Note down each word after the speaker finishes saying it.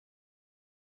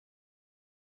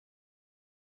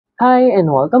Hi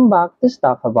and welcome back to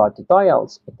Stuff About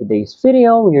Tutorials. In today's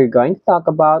video, we are going to talk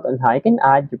about on how you can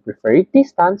add your preferred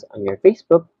distance on your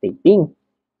Facebook dating.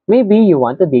 Maybe you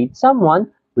want to date someone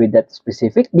with that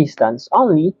specific distance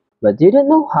only, but you don't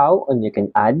know how and you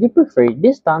can add your preferred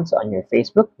distance on your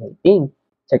Facebook dating.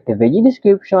 Check the video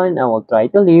description and I will try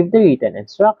to leave the written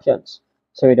instructions.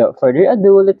 So without further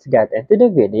ado, let's get into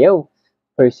the video.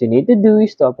 First you need to do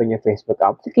is to open your Facebook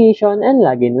application and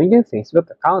log in with your Facebook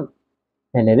account.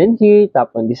 And then in here,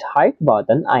 tap on this heart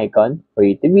button icon for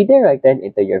you to be directed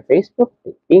into your Facebook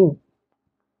meeting.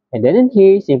 And then in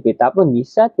here, simply tap on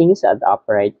these settings at the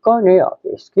upper right corner of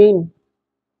your screen.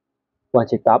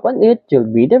 Once you tap on it,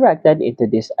 you'll be directed into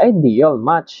this ideal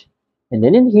match. And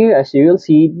then in here, as you will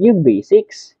see, your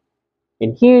basics.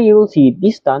 In here, you will see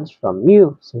distance from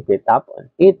you. Simply tap on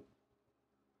it.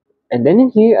 And then in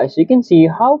here, as you can see,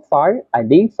 how far are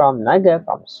they from Naga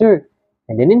from Sir.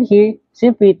 And then in here,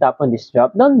 simply tap on this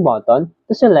drop down button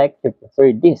to select your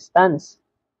preferred distance.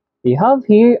 We have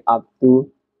here up to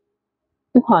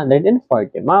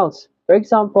 240 miles. For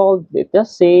example, let's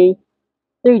just say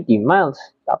 30 miles.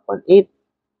 Tap on it.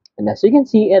 And as you can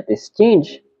see, it is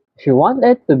changed. If you want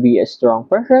it to be a strong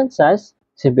preferences,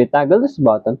 simply toggle this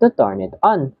button to turn it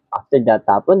on. After that,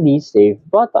 tap on the save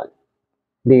button.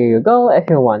 There you go. If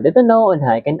you wanted to know on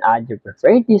how you can add your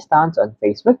preferred distance on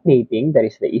Facebook dating, that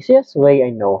is the easiest way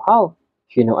I know how.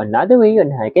 If you know another way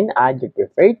on how you can add your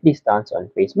preferred distance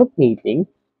on Facebook dating,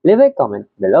 leave a comment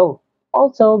below.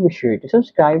 Also, be sure to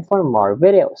subscribe for more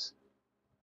videos.